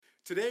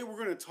Today we're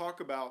going to talk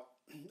about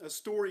a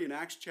story in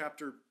Acts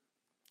chapter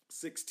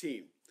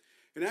 16.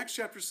 In Acts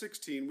chapter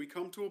 16, we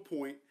come to a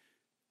point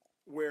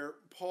where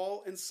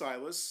Paul and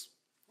Silas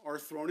are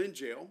thrown in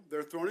jail.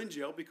 They're thrown in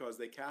jail because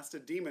they cast a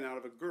demon out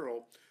of a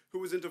girl who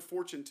was into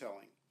fortune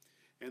telling.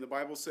 And the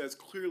Bible says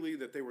clearly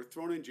that they were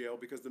thrown in jail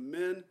because the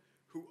men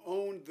who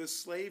owned the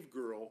slave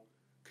girl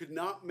could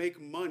not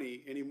make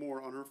money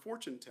anymore on her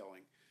fortune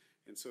telling.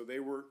 And so they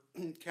were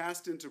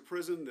cast into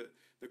prison.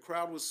 The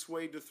crowd was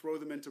swayed to throw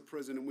them into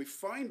prison. And we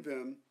find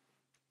them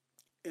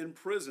in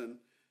prison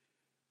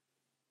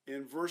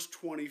in verse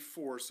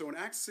 24. So in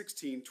Acts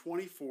 16,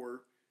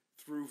 24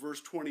 through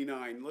verse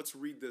 29, let's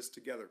read this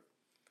together.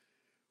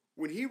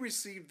 When he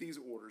received these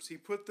orders, he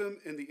put them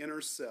in the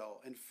inner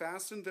cell and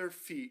fastened their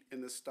feet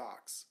in the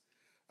stocks.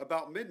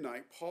 About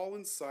midnight, Paul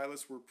and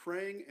Silas were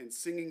praying and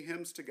singing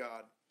hymns to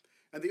God,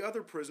 and the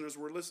other prisoners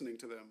were listening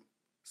to them.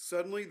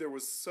 Suddenly there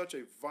was such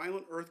a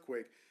violent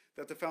earthquake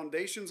that the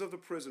foundations of the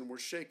prison were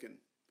shaken.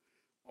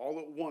 All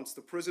at once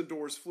the prison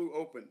doors flew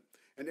open,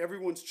 and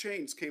everyone's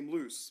chains came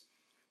loose.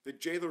 The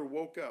jailer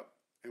woke up,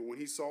 and when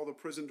he saw the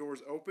prison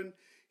doors open,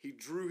 he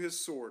drew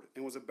his sword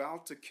and was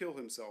about to kill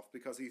himself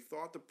because he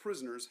thought the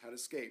prisoners had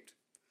escaped.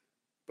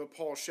 But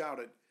Paul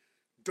shouted,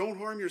 "Don't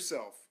harm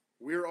yourself.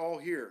 We're all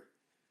here."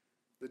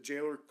 The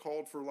jailer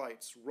called for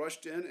lights,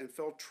 rushed in, and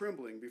fell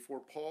trembling before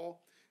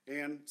Paul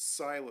and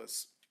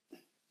Silas.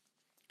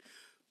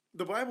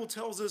 The Bible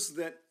tells us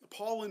that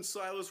Paul and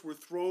Silas were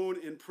thrown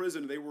in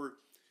prison. They were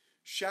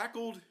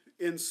shackled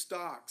in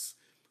stocks.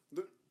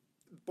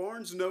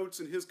 Barnes notes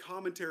in his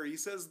commentary, he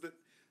says that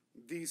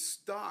these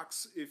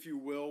stocks, if you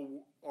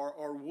will,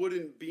 are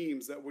wooden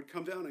beams that would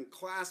come down and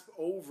clasp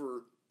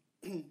over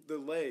the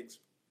legs.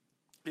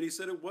 And he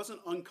said it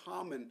wasn't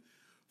uncommon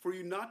for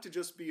you not to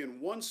just be in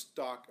one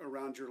stock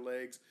around your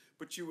legs,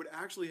 but you would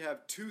actually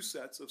have two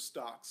sets of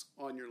stocks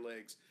on your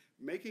legs,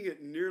 making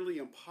it nearly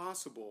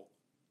impossible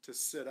to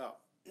sit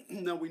up.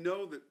 Now we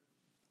know that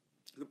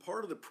the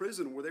part of the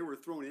prison where they were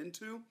thrown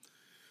into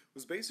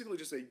was basically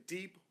just a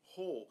deep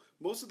hole.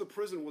 Most of the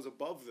prison was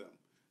above them,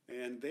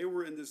 and they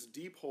were in this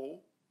deep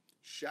hole,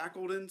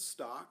 shackled in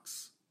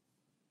stocks.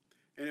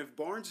 And if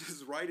Barnes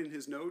is right in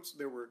his notes,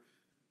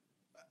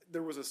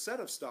 there was a set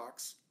of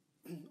stocks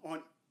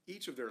on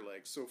each of their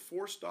legs, so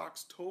 4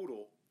 stocks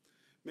total,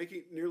 making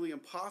it nearly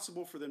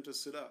impossible for them to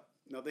sit up.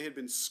 Now they had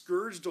been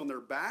scourged on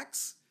their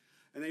backs,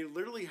 and they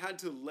literally had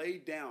to lay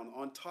down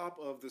on top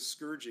of the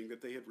scourging that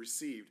they had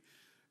received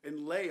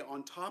and lay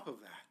on top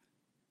of that.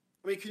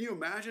 I mean, can you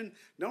imagine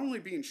not only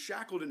being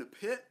shackled in a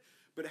pit,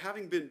 but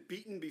having been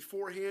beaten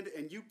beforehand,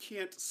 and you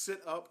can't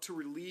sit up to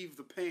relieve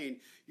the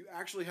pain. You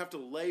actually have to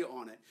lay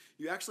on it.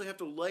 You actually have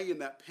to lay in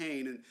that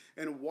pain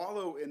and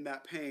wallow in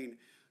that pain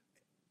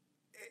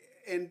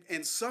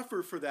and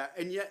suffer for that.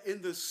 And yet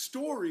in the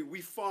story,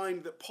 we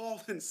find that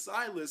Paul and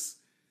Silas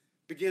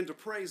began to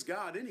praise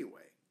God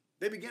anyway.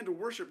 They began to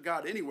worship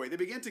God anyway. They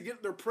began to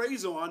get their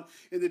praise on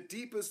in the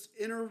deepest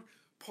inner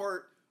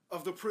part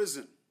of the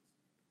prison.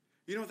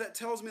 You know what that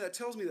tells me? That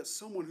tells me that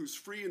someone who's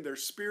free in their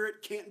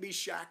spirit can't be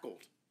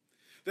shackled.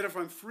 That if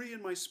I'm free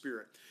in my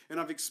spirit and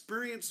I've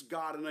experienced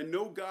God and I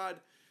know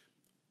God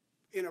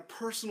in a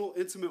personal,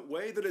 intimate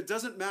way, that it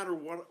doesn't matter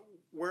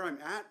where I'm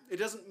at. It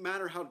doesn't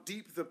matter how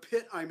deep the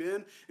pit I'm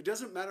in. It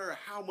doesn't matter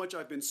how much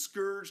I've been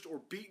scourged or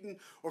beaten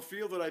or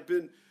feel that I've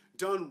been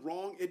done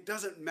wrong. It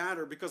doesn't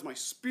matter because my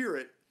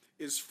spirit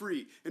is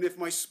free. And if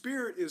my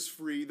spirit is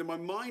free, then my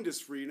mind is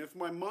free. And if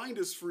my mind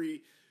is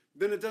free,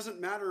 then it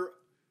doesn't matter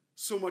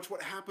so much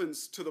what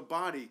happens to the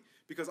body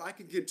because I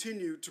can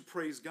continue to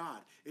praise God.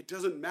 It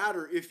doesn't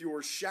matter if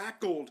you're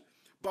shackled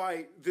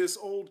by this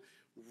old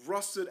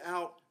rusted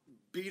out,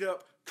 beat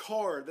up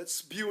car that's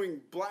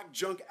spewing black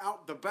junk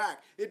out the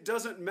back. It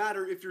doesn't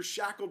matter if you're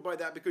shackled by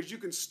that because you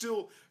can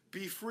still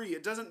be free.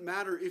 It doesn't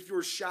matter if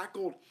you're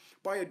shackled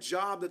by a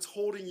job that's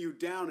holding you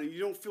down and you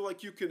don't feel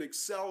like you can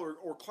excel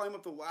or climb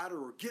up the ladder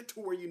or get to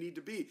where you need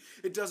to be.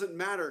 It doesn't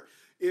matter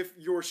if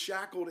you're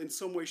shackled in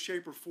some way,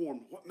 shape, or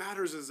form. What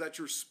matters is that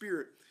your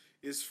spirit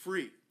is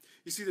free.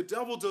 You see, the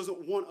devil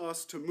doesn't want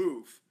us to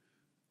move,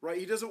 right?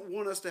 He doesn't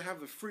want us to have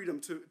the freedom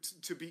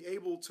to be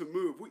able to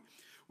move.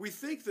 We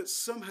think that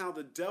somehow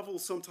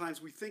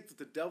sometimes we think that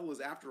the devil is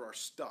after our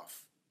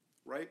stuff,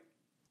 right?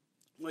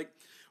 Like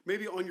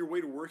maybe on your way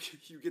to work,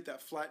 you get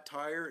that flat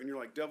tire and you're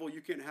like, devil,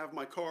 you can't have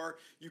my car.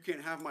 You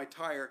can't have my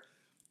tire.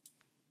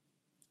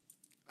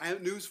 I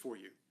have news for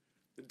you.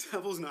 The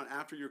devil's not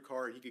after your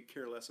car and he could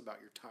care less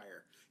about your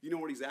tire. You know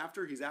what he's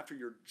after? He's after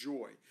your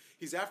joy.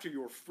 He's after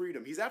your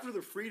freedom. He's after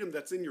the freedom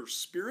that's in your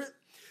spirit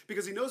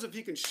because he knows if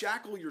he can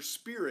shackle your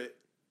spirit,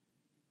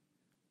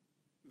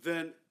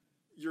 then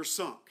you're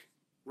sunk,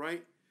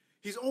 right?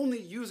 He's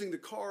only using the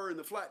car and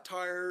the flat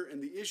tire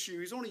and the issue.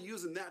 He's only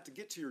using that to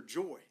get to your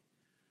joy,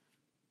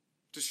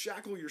 to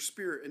shackle your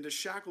spirit and to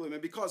shackle him.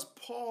 And because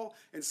Paul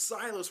and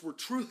Silas were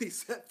truly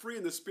set free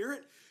in the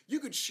spirit, you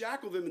could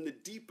shackle them in the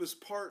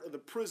deepest part of the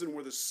prison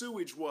where the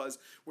sewage was,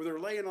 where they're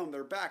laying on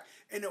their back,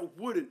 and it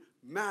wouldn't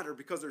matter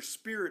because their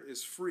spirit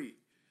is free.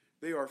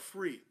 They are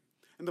free.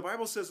 And the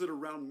Bible says that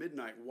around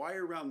midnight. Why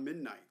around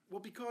midnight? Well,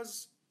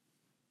 because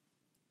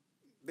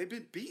they've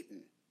been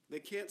beaten. They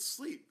can't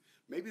sleep.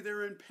 Maybe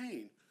they're in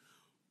pain.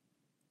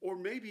 Or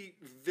maybe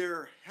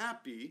they're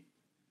happy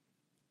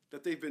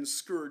that they've been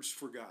scourged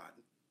for God.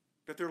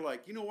 That they're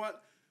like, you know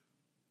what?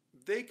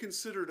 They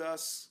considered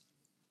us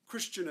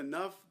Christian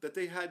enough that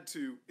they had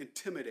to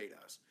intimidate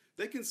us.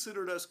 They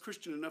considered us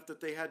Christian enough that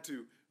they had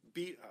to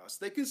beat us.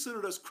 They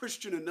considered us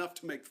Christian enough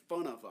to make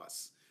fun of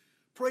us.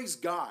 Praise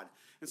God.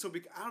 And so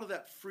out of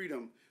that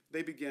freedom,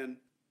 they began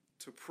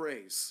to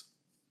praise.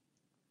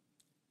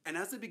 And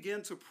as they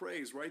began to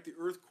praise, right, the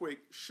earthquake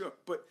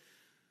shook. But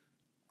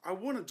I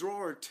want to draw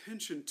our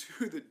attention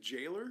to the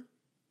jailer,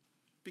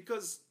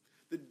 because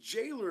the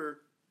jailer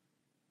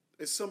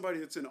is somebody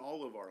that's in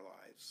all of our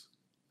lives.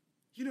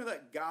 You know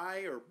that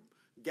guy or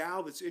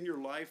gal that's in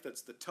your life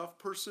that's the tough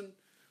person,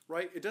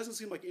 right? It doesn't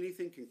seem like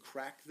anything can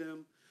crack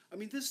them. I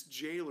mean, this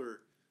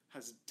jailer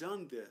has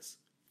done this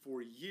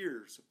for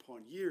years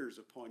upon years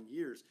upon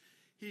years.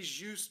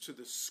 He's used to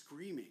the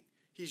screaming.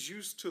 He's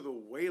used to the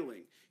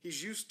wailing.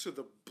 He's used to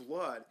the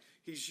blood.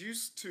 He's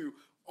used to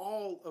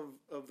all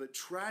of the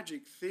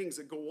tragic things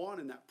that go on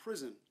in that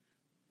prison.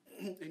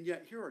 And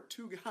yet here are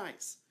two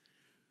guys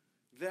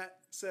that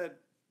said,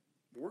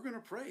 we're going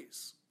to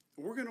praise.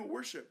 We're going to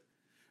worship.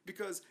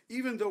 Because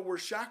even though we're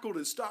shackled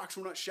in stocks,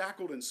 we're not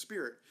shackled in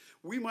spirit.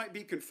 We might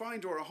be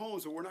confined to our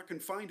homes, but we're not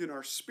confined in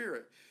our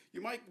spirit. You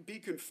might be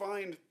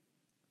confined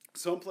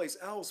someplace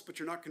else, but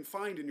you're not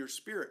confined in your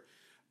spirit.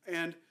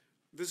 And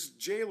this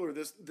jailer,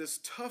 this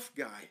tough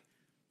guy,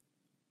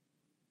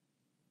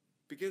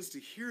 begins to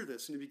hear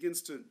this, and he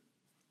begins to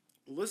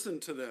listen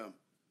to them.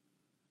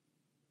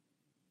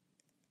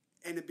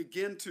 And it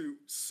began to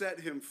set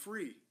him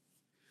free.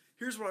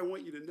 Here's what I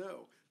want you to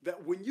know,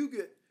 that when you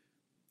get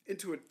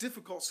into a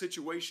difficult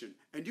situation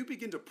and you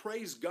begin to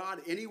praise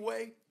God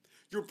anyway,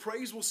 your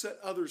praise will set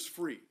others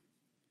free.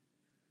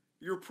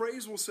 Your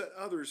praise will set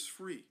others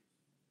free.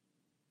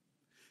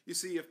 You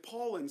see, if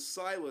Paul and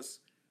Silas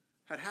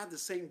had the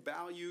same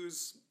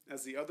values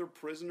as the other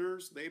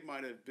prisoners, they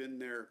might have been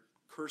there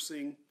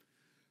cursing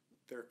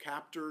their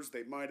captors.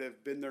 They might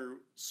have been there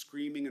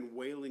screaming and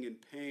wailing in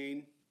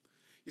pain.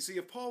 You see,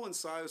 if Paul and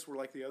Silas were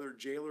like the other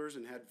jailers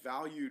and had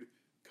valued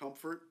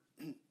comfort,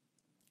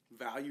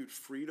 valued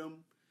freedom,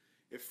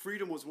 if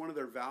freedom was one of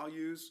their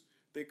values,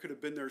 they could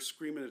have been there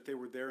screaming that they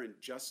were there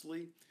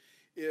unjustly.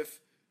 If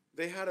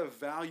they had a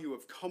value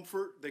of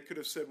comfort, they could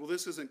have said, well,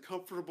 this isn't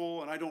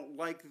comfortable and I don't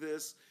like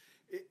this.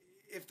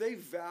 If they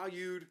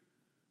valued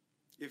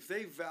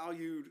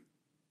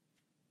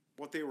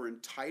what they were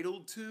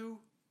entitled to,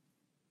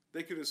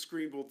 they could have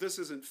screamed, well, this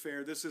isn't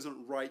fair, this isn't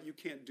right, you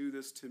can't do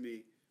this to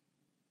me.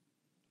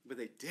 But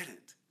they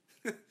didn't.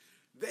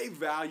 They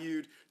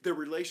valued their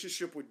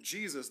relationship with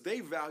Jesus. They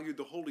valued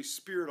the Holy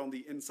Spirit on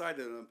the inside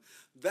of them.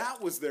 That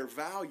was their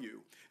value.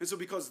 And so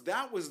because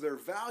that was their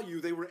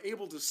value, they were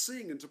able to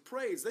sing and to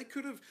praise. They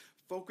could have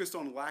focused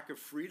on lack of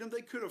freedom.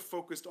 They could have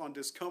focused on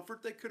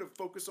discomfort. They could have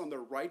focused on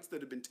their rights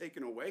that had been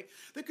taken away.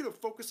 They could have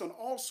focused on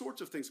all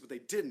sorts of things, but they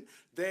didn't.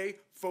 They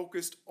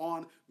focused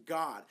on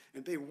God,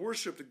 and they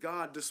worshiped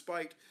God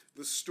despite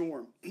the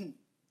storm.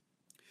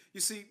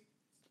 You see,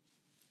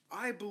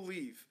 I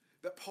believe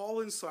that Paul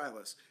and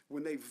Silas,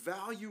 when they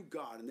value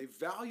God and they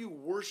value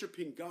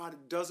worshiping God,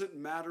 it doesn't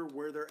matter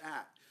where they're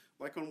at.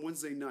 Like on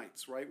Wednesday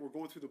nights, right? We're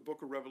going through the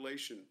book of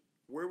Revelation.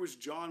 Where was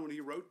John when he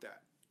wrote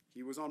that?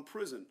 He was on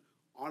prison,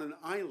 on an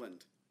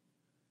island.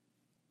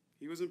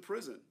 He was in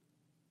prison,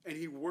 and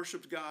he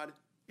worshiped God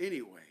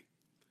anyway.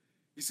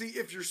 You see,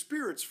 if your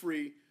spirit's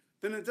free,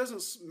 then it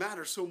doesn't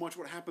matter so much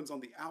what happens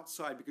on the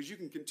outside, because you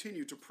can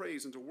continue to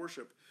praise and to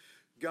worship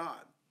God.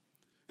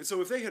 And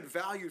so if they had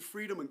valued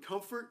freedom and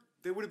comfort,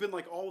 they would have been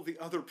like all of the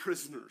other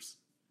prisoners.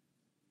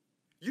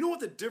 You know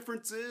what the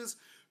difference is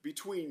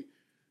between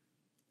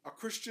a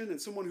Christian and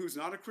someone who's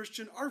not a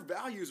Christian? Our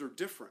values are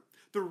different.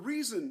 The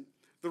reason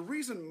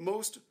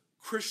most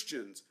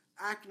Christians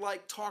act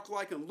like, talk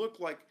like, and look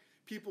like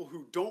people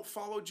who don't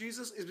follow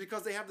Jesus is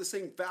because they have the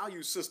same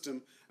value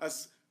system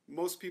as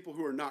most people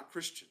who are not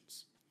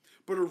Christians.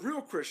 But a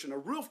real Christian, a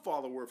real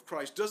follower of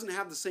Christ, doesn't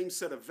have the same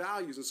set of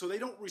values, and so they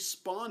don't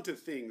respond to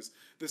things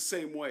the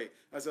same way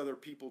as other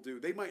people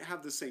do. They might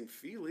have the same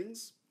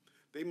feelings.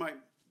 They might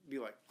be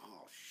like,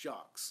 oh,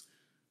 shucks,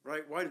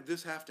 right? Why did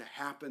this have to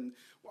happen?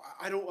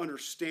 I don't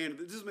understand.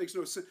 This makes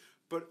no sense.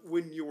 But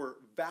when your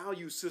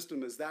value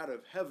system is that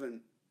of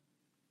heaven,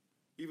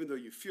 even though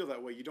you feel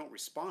that way, you don't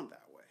respond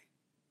that way.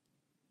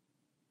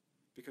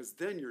 Because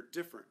then you're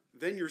different.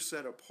 Then you're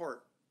set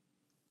apart.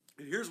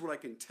 And here's what I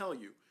can tell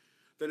you.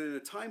 That in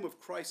a time of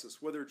crisis,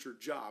 whether it's your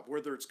job,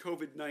 whether it's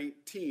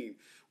COVID-19,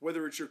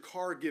 whether it's your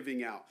car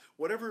giving out,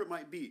 whatever it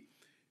might be,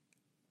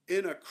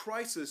 in a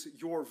crisis,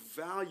 your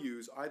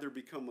values either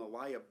become a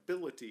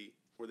liability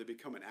or they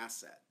become an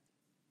asset.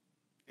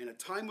 In a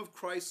time of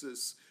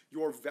crisis,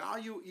 your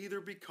value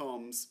either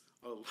becomes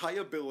a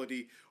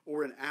liability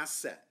or an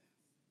asset.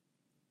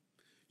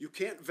 You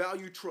can't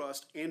value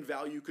trust and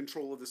value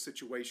control of the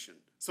situation.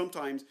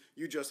 Sometimes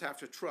you just have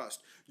to trust.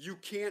 You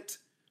can't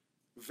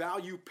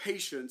value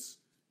patience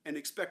and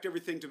expect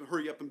everything to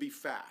hurry up and be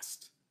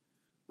fast,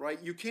 right?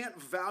 You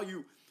can't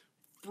value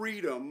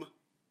freedom,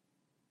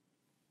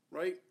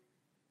 right?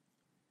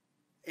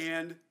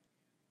 And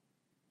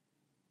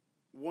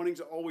wanting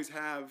to always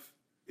have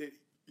it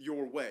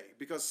your way,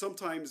 because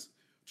sometimes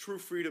true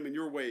freedom and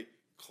your way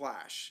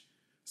clash.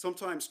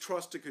 Sometimes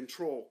trust and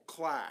control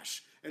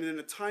clash. And in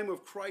a time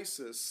of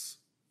crisis,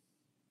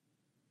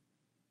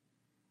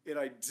 it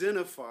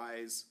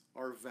identifies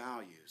our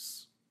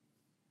values.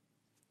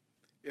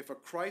 If a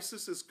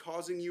crisis is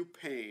causing you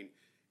pain,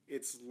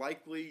 it's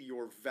likely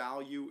your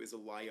value is a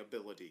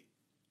liability.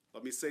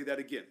 Let me say that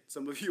again.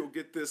 Some of you will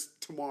get this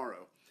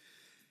tomorrow.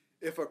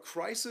 If a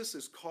crisis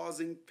is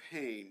causing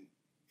pain,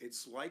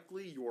 it's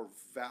likely your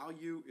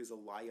value is a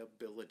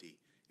liability,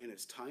 and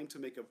it's time to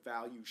make a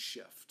value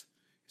shift.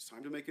 It's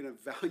time to make a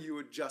value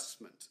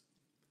adjustment,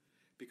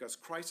 because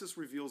crisis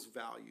reveals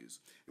values.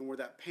 And where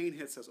that pain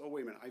hits says, oh,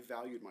 wait a minute, I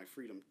valued my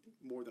freedom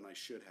more than I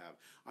should have.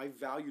 I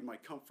valued my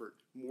comfort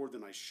more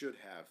than I should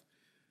have.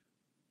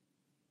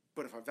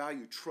 But if I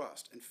value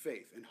trust and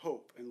faith and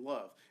hope and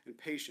love and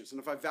patience,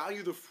 and if I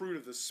value the fruit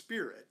of the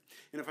Spirit,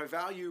 and if I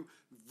value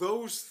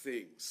those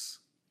things,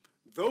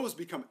 those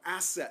become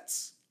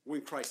assets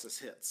when crisis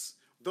hits.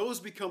 Those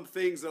become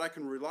things that I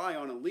can rely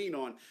on and lean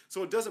on.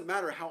 So it doesn't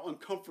matter how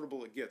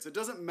uncomfortable it gets. It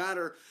doesn't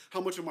matter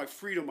how much of my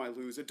freedom I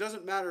lose. It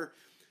doesn't matter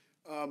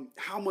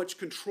how much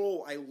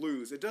control I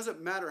lose. It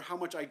doesn't matter how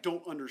much I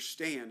don't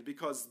understand,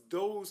 because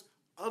those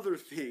other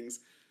things,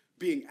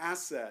 being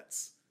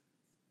assets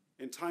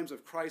in times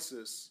of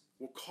crisis,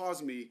 will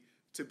cause me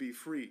to be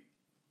free.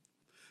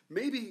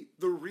 Maybe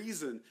the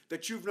reason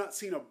that you've not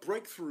seen a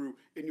breakthrough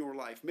in your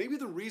life, maybe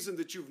the reason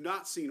that you've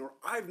not seen, or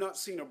I've not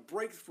seen a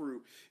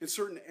breakthrough in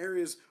certain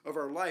areas of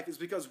our life, is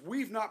because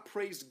we've not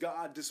praised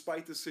God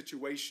despite the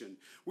situation.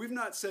 We've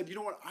not said, you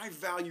know what, I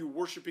value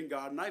worshiping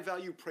God and I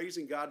value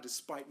praising God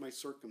despite my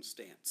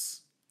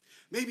circumstance.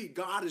 Maybe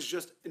God is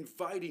just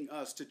inviting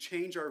us to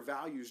change our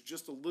values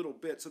just a little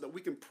bit so that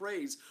we can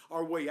praise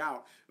our way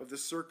out of the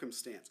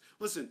circumstance.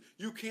 Listen,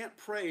 you can't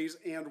praise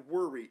and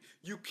worry.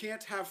 You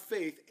can't have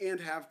faith and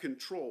have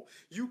control.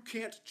 You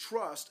can't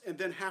trust and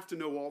then have to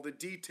know all the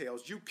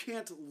details. You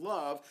can't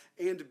love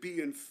and be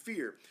in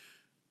fear.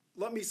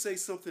 Let me say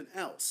something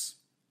else.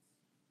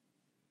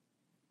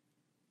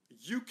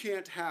 You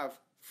can't have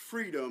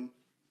freedom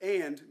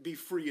and be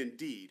free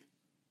indeed.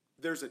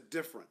 There's a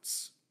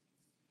difference.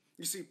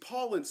 You see,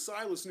 Paul and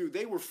Silas knew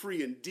they were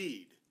free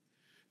indeed.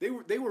 They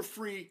were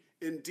free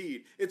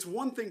indeed. It's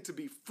one thing to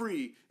be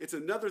free. It's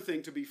another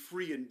thing to be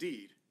free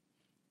indeed.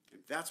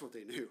 And that's what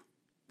they knew.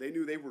 They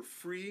knew they were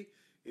free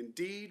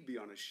indeed,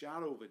 beyond a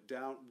shadow of a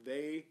doubt.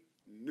 They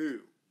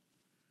knew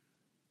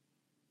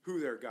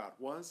who their God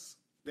was.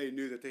 They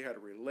knew that they had a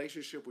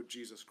relationship with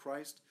Jesus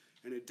Christ.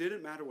 And it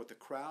didn't matter what the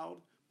crowd,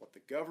 what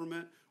the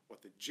government,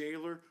 what the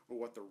jailer, or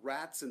what the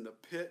rats in the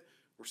pit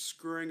were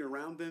scurrying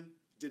around them.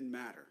 It didn't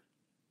matter.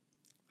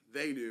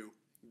 They knew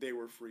they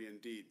were free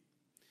indeed.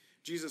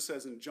 Jesus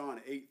says in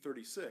John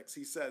 8:36,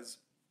 he says,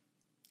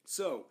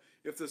 so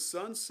if the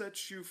Son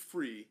sets you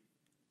free,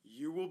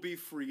 you will be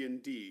free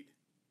indeed.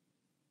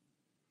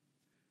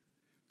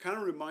 Kind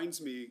of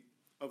reminds me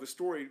of a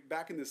story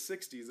back in the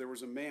 60s. There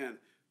was a man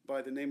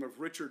by the name of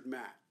Richard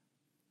Matt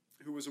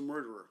who was a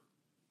murderer.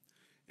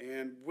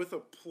 And with a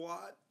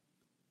plot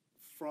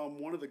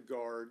from one of the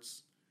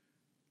guards,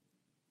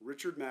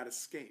 Richard Matt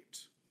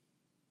escaped.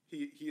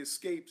 He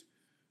escaped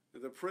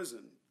the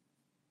prison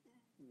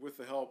with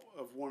the help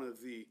of one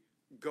of the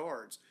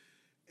guards.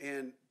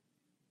 And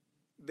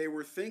they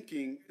were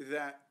thinking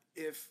that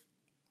if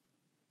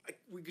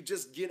we could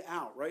just get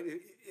out, right?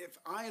 If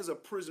I as a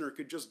prisoner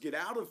could just get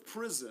out of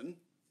prison,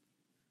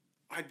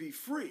 I'd be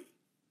free.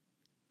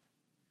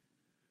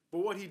 But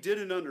what he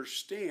didn't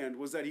understand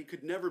was that he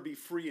could never be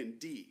free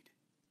indeed.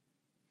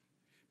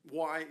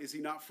 Why is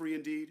he not free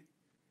indeed?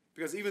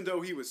 Because even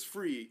though he was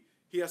free,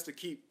 he has to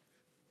keep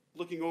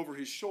looking over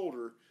his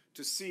shoulder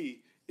to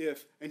see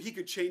if, and he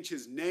could change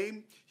his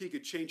name, he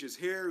could change his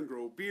hair and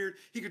grow a beard,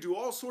 he could do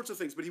all sorts of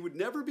things, but he would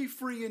never be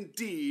free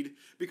indeed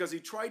because he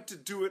tried to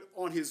do it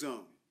on his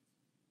own.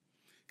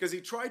 Because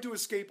he tried to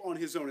escape on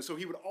his own, and so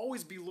he would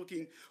always be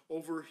looking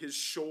over his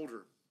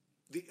shoulder.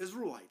 The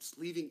Israelites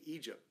leaving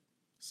Egypt,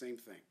 same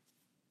thing.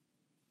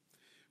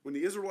 When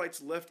the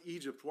Israelites left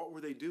Egypt, what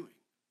were they doing?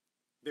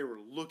 They were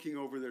looking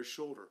over their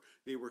shoulder.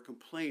 They were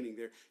complaining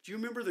there. Do you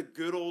remember the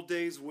good old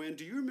days when?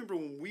 Do you remember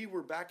when we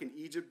were back in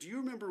Egypt? Do you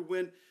remember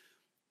when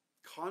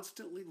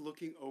constantly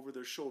looking over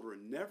their shoulder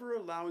and never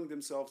allowing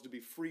themselves to be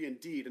free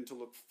indeed and to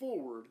look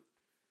forward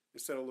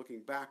instead of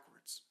looking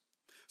backwards?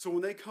 So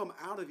when they come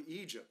out of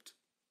Egypt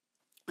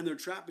and they're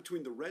trapped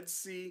between the Red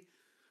Sea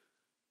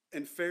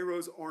and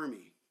Pharaoh's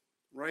army,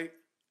 right?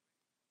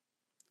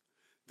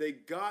 They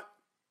got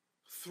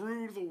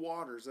through the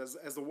waters.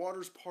 As the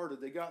waters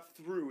parted, they got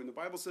through. And the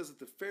Bible says that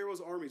the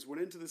Pharaoh's armies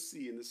went into the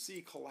sea, and the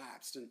sea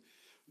collapsed and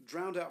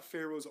drowned out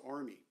Pharaoh's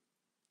army.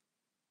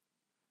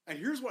 And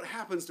here's what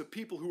happens to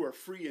people who are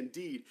free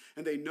indeed,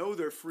 and they know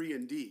they're free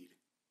indeed.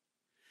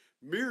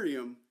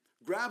 Miriam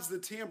grabs the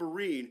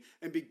tambourine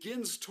and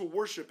begins to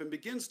worship and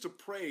begins to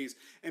praise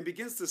and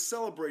begins to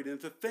celebrate and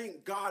to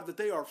thank God that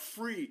they are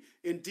free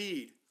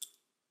indeed.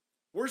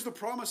 Where's the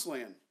promised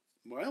land?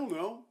 Well, I don't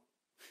know.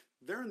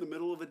 They're in the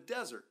middle of a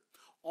desert.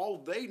 All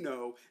they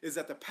know is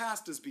that the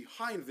past is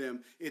behind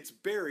them, it's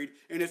buried,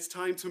 and it's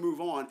time to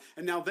move on.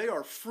 And now they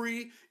are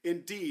free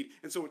indeed.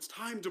 And so it's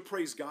time to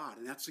praise God.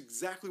 And that's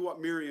exactly what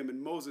Miriam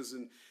and Moses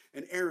and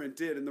Aaron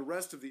did, and the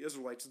rest of the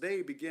Israelites.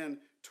 They began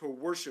to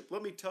worship.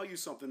 Let me tell you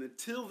something.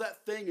 Until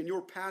that thing in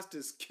your past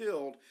is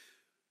killed,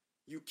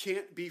 you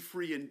can't be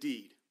free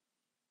indeed.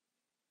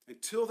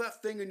 Until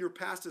that thing in your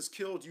past is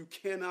killed, you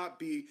cannot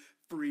be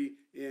free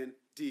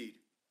indeed.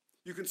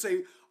 You can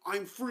say,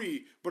 I'm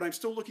free, but I'm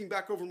still looking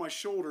back over my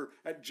shoulder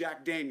at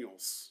Jack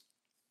Daniels.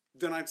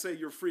 Then I'd say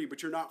you're free,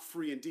 but you're not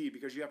free indeed,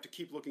 because you have to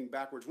keep looking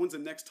backwards. When's the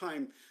next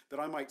time that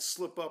I might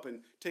slip up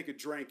and take a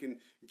drink and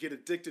get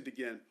addicted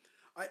again?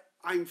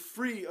 I'm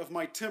free of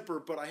my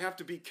temper, but I have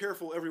to be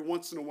careful every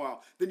once in a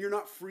while. Then you're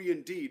not free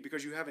indeed,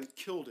 because you haven't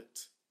killed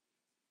it.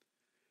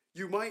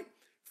 You might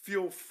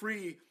feel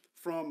free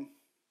from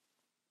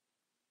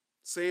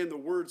saying the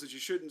words that you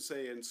shouldn't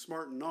say and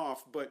smarting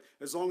off, but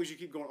as long as you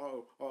keep going,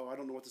 I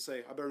don't know what to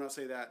say, I better not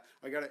say that,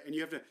 I got it, and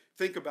you have to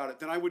think about it,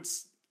 then I would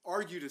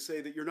argue to say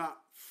that you're not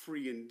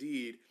free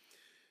indeed.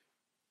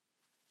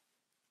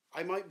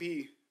 I might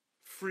be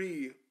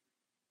free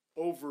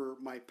over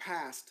my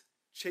past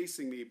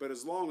chasing me, but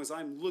as long as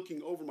I'm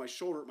looking over my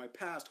shoulder at my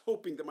past,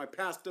 hoping that my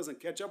past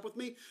doesn't catch up with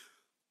me,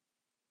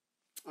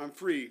 I'm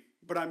free,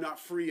 but I'm not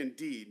free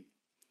indeed.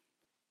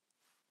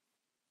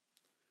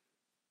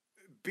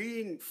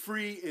 Being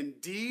free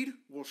indeed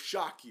will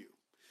shock you,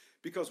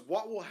 because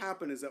what will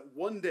happen is that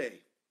one day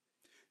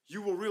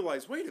you will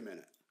realize, wait a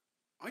minute,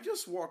 I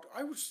just walked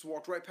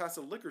right past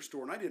the liquor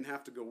store and I didn't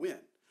have to go in.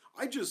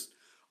 I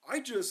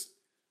just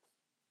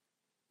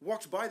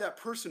walked by that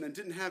person and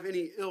didn't have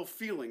any ill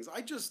feelings.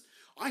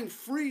 I'm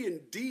free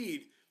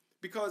indeed,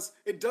 because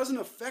it doesn't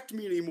affect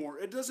me anymore.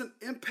 It doesn't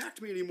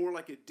impact me anymore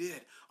like it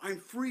did. I'm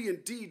free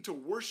indeed to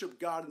worship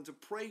God and to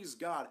praise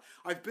God.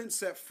 I've been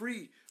set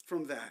free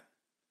from that.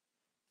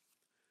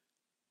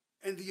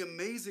 And the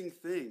amazing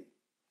thing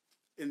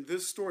in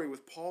this story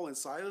with Paul and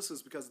Silas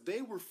is because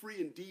they were free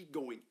indeed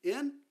going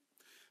in,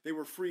 they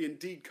were free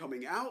indeed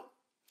coming out,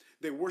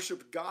 they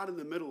worshiped God in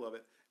the middle of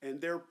it, and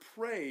their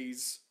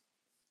praise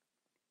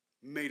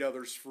made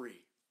others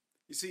free.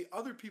 You see,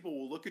 other people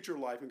will look at your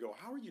life and go,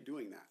 how are you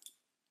doing that?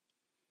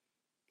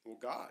 Well,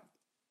 God.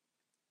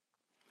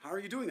 How are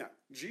you doing that?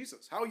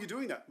 Jesus. How are you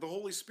doing that? The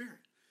Holy Spirit.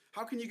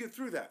 How can you get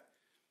through that?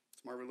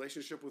 It's my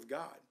relationship with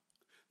God.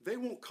 They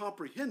won't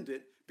comprehend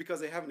it because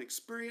they haven't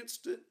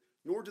experienced it,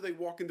 nor do they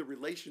walk in the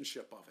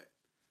relationship of it.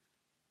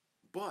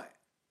 But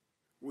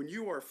when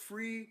you are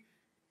free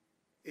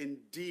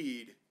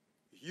indeed,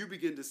 you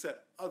begin to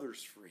set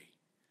others free.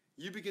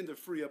 You begin to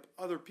free up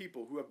other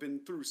people who have been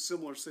through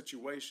similar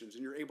situations,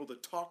 and you're able to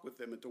talk with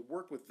them and to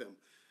work with them.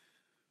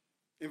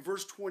 In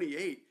verse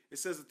 28, it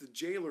says that the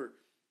jailer,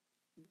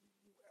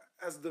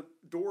 as the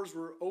doors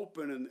were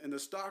open and the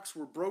stocks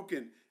were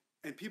broken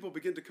and people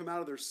began to come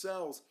out of their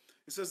cells,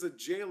 it says the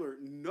jailer,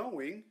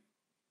 knowing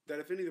that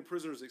if any of the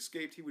prisoners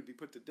escaped, he would be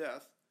put to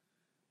death,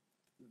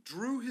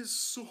 drew his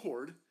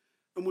sword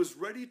and was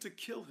ready to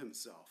kill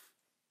himself.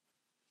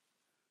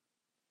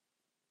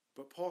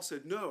 But Paul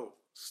said, no,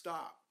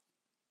 stop.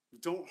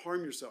 Don't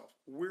harm yourself.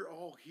 We're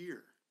all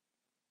here.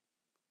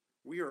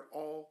 We are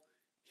all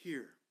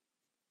here.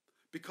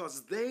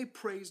 Because they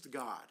praised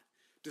God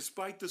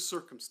despite the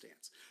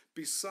circumstance.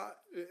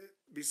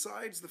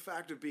 Besides the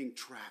fact of being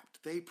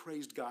trapped, they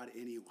praised God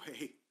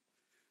anyway.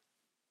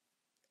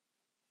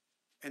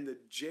 And the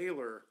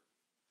jailer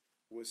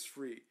was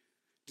free.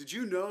 Did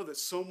you know that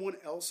someone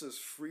else's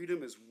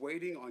freedom is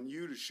waiting on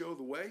you to show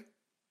the way?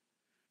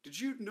 Did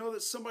you know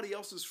that somebody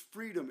else's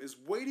freedom is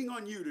waiting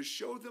on you to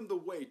show them the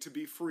way to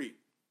be free?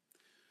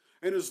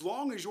 And as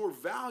long as your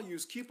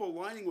values keep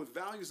aligning with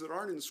values that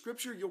aren't in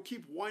Scripture, you'll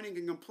keep whining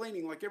and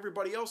complaining like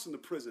everybody else in the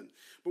prison.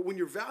 But when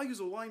your values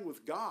align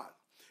with God,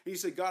 and you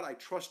say, God, I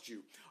trust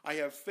you. I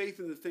have faith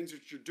in the things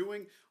that you're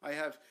doing.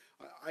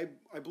 I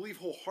believe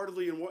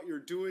wholeheartedly in what you're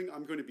doing.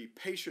 I'm going to be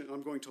patient.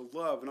 I'm going to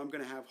love. And I'm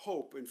going to have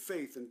hope and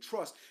faith and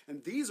trust.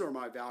 And these are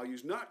my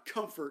values, not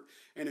comfort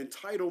and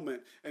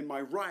entitlement and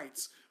my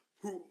rights.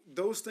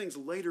 Those things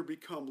later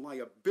become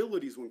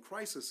liabilities when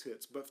crisis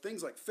hits. But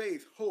things like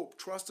faith, hope,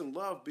 trust, and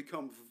love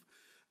become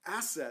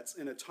assets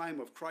in a time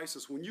of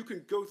crisis, when you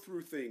can go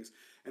through things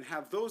and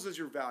have those as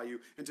your value,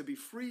 and to be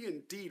free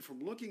indeed from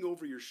looking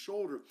over your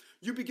shoulder,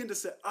 you begin to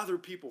set other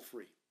people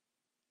free.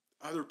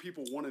 Other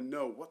people want to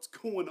know what's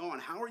going on.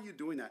 How are you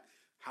doing that?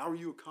 How are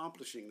you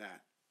accomplishing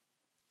that?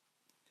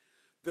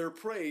 Their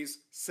praise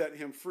set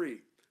him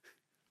free.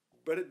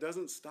 But it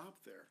doesn't stop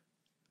there.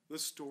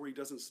 This story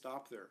doesn't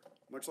stop there.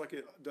 Much like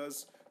it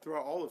does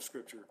throughout all of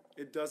Scripture.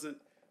 It doesn't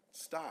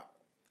stop.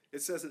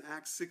 It says in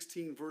Acts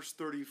 16, verse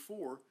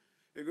 34,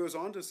 it goes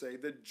on to say,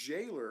 the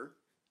jailer,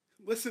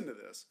 listen to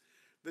this,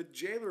 the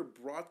jailer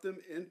brought them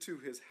into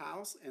his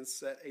house and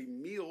set a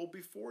meal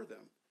before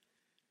them.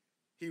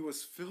 He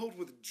was filled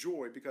with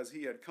joy because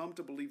he had come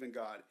to believe in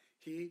God,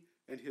 he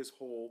and his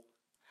whole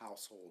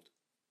household.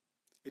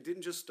 It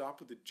didn't just stop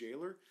with the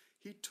jailer.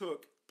 He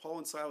took Paul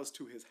and Silas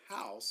to his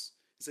house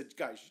and said,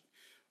 guys,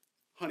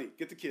 honey,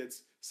 get the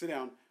kids, sit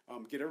down,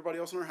 get everybody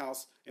else in our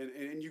house,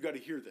 and you got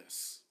to hear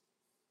this.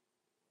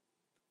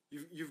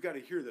 You've got to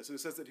hear this. And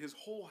it says that his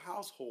whole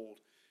household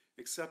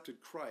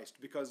accepted Christ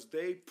because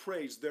they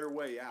praised their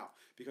way out,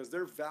 because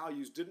their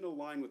values didn't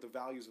align with the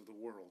values of the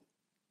world,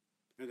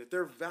 and that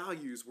their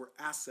values were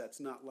assets,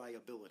 not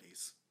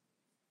liabilities.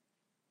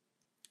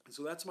 And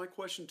so that's my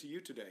question to you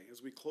today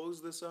as we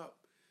close this up.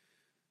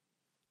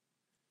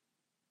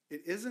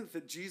 It isn't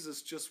that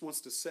Jesus just wants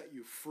to set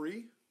you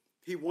free.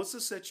 He wants to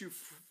set you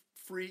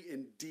free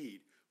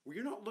indeed. Well,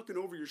 you're not looking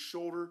over your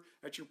shoulder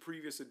at your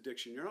previous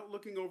addiction. You're not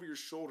looking over your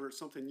shoulder at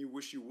something you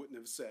wish you wouldn't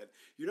have said.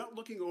 You're not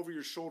looking over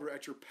your shoulder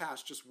at your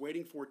past just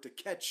waiting for it to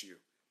catch you.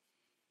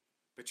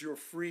 But you're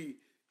free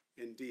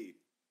indeed.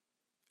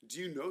 Do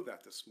you know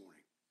that this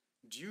morning?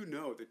 Do you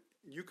know that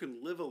you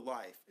can live a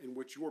life in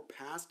which your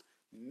past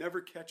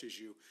never catches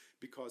you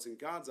because in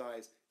God's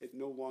eyes it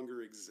no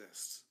longer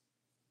exists?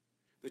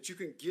 That you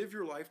can give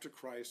your life to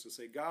Christ and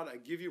say, God, I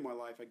give you my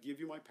life. I give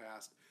you my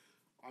past.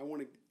 I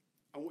want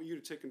you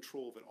to take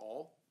control of it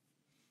all.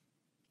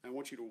 I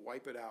want you to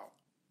wipe it out.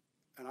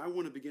 And I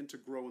want to begin to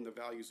grow in the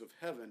values of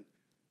heaven,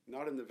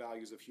 not in the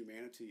values of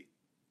humanity,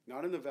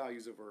 not in the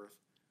values of earth,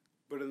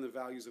 but in the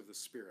values of the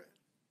Spirit.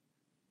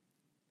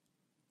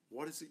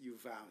 What is it you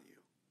value?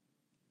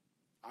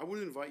 I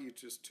would invite you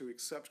just to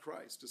accept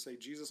Christ, to say,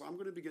 Jesus, I'm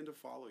going to begin to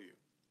follow you.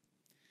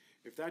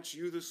 If that's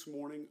you this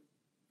morning,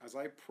 as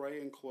I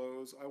pray and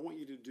close, I want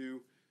you to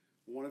do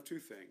one of two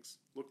things.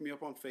 Look me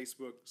up on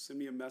Facebook, send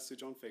me a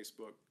message on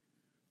Facebook,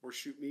 or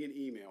shoot me an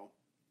email,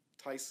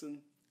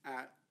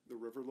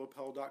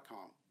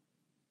 tyson@theriverlopel.com.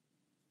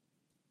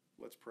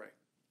 Let's pray.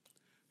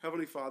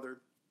 Heavenly Father,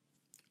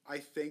 I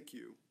thank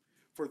you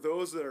for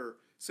those that are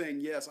saying,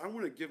 yes, I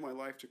want to give my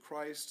life to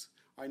Christ.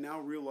 I now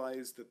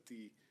realize that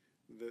the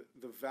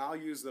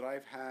values that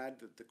I've had,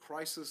 that the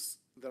crisis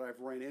that I've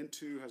ran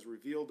into has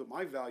revealed that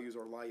my values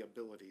are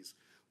liabilities.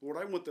 Lord,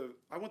 I want the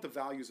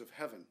values of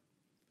heaven.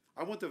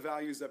 I want the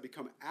values that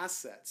become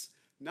assets,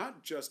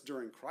 not just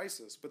during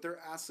crisis, but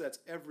they're assets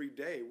every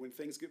day when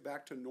things get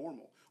back to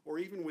normal, or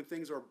even when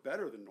things are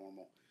better than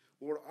normal.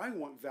 Lord, I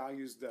want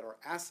values that are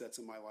assets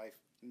in my life,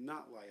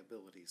 not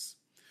liabilities.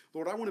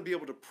 Lord, I want to be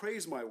able to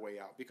praise my way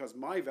out because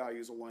my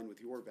values align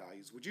with your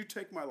values. Would you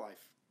take my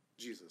life,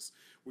 Jesus?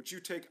 Would you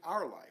take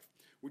our life?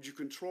 Would you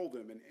control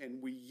them?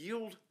 And we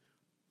yield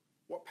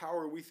what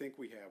power we think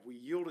we have. We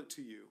yield it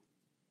to you.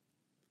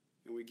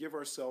 And we give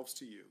ourselves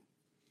to you.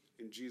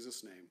 In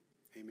Jesus' name,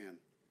 amen.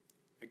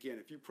 Again,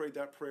 if you prayed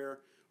that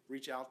prayer,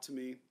 reach out to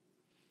me.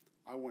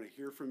 I want to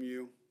hear from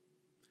you.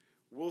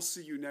 We'll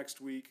see you next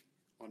week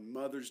on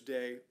Mother's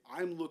Day.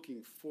 I'm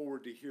looking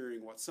forward to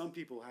hearing what some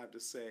people have to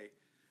say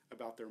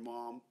about their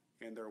mom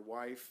and their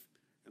wife,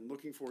 and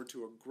looking forward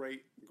to a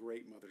great,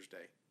 great Mother's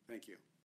Day. Thank you.